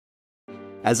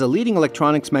As a leading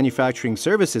electronics manufacturing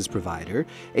services provider,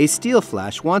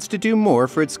 Asteelflash wants to do more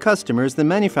for its customers than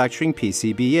manufacturing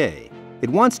PCBA. It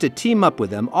wants to team up with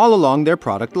them all along their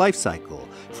product lifecycle,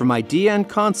 from idea and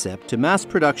concept to mass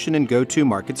production and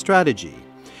go-to-market strategy.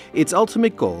 Its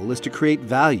ultimate goal is to create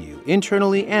value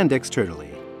internally and externally.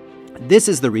 This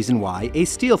is the reason why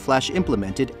Asteelflash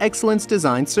implemented Excellence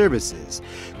Design Services,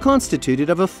 constituted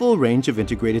of a full range of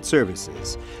integrated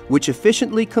services, which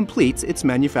efficiently completes its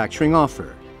manufacturing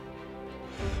offer.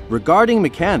 Regarding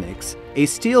mechanics,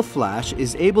 Asteelflash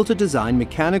is able to design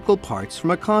mechanical parts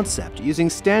from a concept using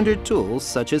standard tools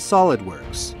such as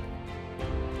SolidWorks.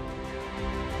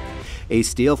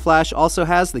 Asteelflash also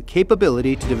has the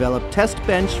capability to develop test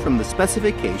bench from the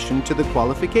specification to the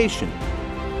qualification,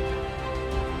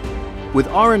 with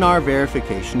R&R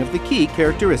verification of the key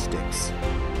characteristics.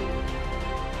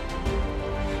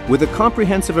 With a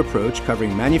comprehensive approach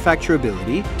covering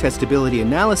manufacturability, testability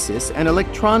analysis, and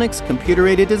electronics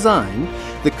computer-aided design,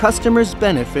 the customers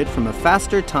benefit from a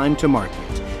faster time to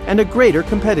market and a greater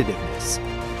competitiveness.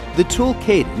 The tool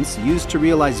Cadence, used to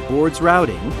realize boards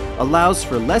routing, allows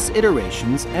for less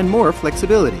iterations and more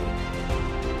flexibility.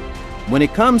 When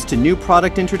it comes to new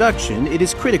product introduction, it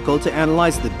is critical to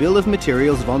analyze the bill of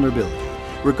materials vulnerability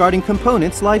regarding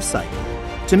components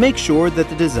lifecycle to make sure that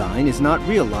the design is not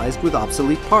realized with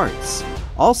obsolete parts.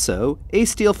 Also,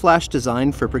 Asteelflash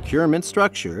design for procurement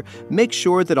structure makes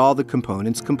sure that all the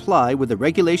components comply with the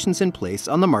regulations in place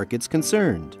on the markets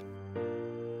concerned.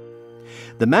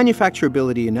 The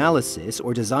manufacturability analysis,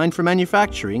 or design for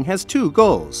manufacturing, has two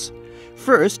goals.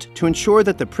 First, to ensure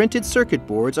that the printed circuit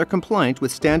boards are compliant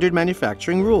with standard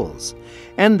manufacturing rules,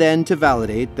 and then to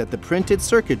validate that the printed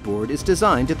circuit board is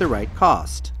designed at the right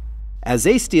cost. As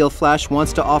Asteelflash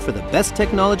wants to offer the best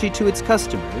technology to its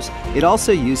customers, it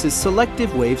also uses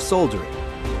selective wave soldering.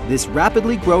 This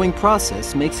rapidly growing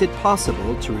process makes it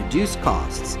possible to reduce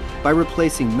costs by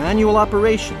replacing manual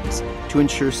operations to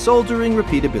ensure soldering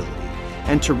repeatability,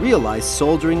 and to realize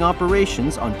soldering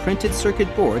operations on printed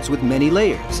circuit boards with many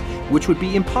layers, which would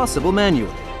be impossible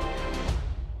manually.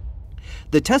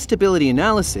 The testability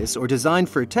analysis, or design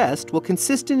for test, will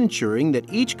consist in ensuring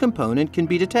that each component can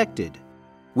be detected.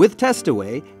 With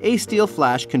TestAway,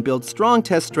 Asteelflash can build strong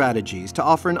test strategies to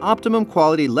offer an optimum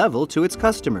quality level to its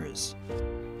customers.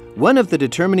 One of the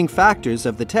determining factors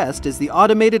of the test is the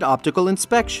automated optical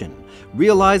inspection,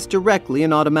 realized directly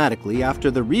and automatically after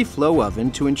the reflow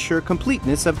oven to ensure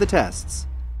completeness of the tests.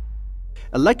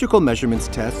 Electrical measurements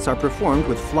tests are performed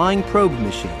with flying probe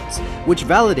machines, which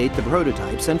validate the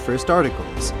prototypes and first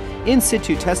articles.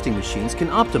 In-situ testing machines can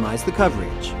optimize the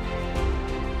coverage.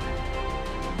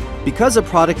 Because a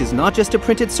product is not just a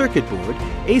printed circuit board,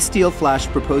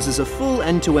 Asteelflash proposes a full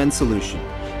end-to-end solution,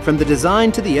 from the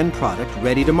design to the end product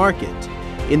ready to market.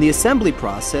 In the assembly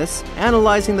process,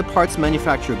 analyzing the parts'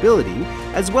 manufacturability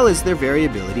as well as their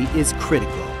variability is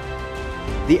critical.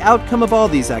 The outcome of all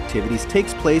these activities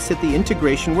takes place at the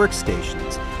integration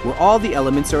workstations, where all the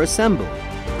elements are assembled: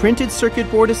 printed circuit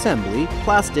board assembly,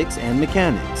 plastics, and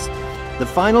mechanics. The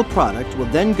final product will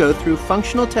then go through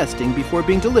functional testing before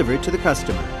being delivered to the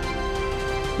customer.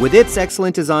 With its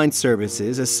excellent design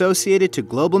services associated to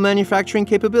global manufacturing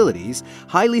capabilities,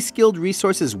 highly skilled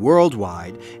resources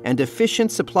worldwide, and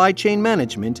efficient supply chain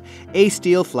management,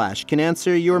 Asteelflash can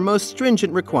answer your most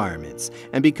stringent requirements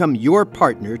and become your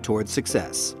partner towards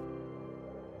success.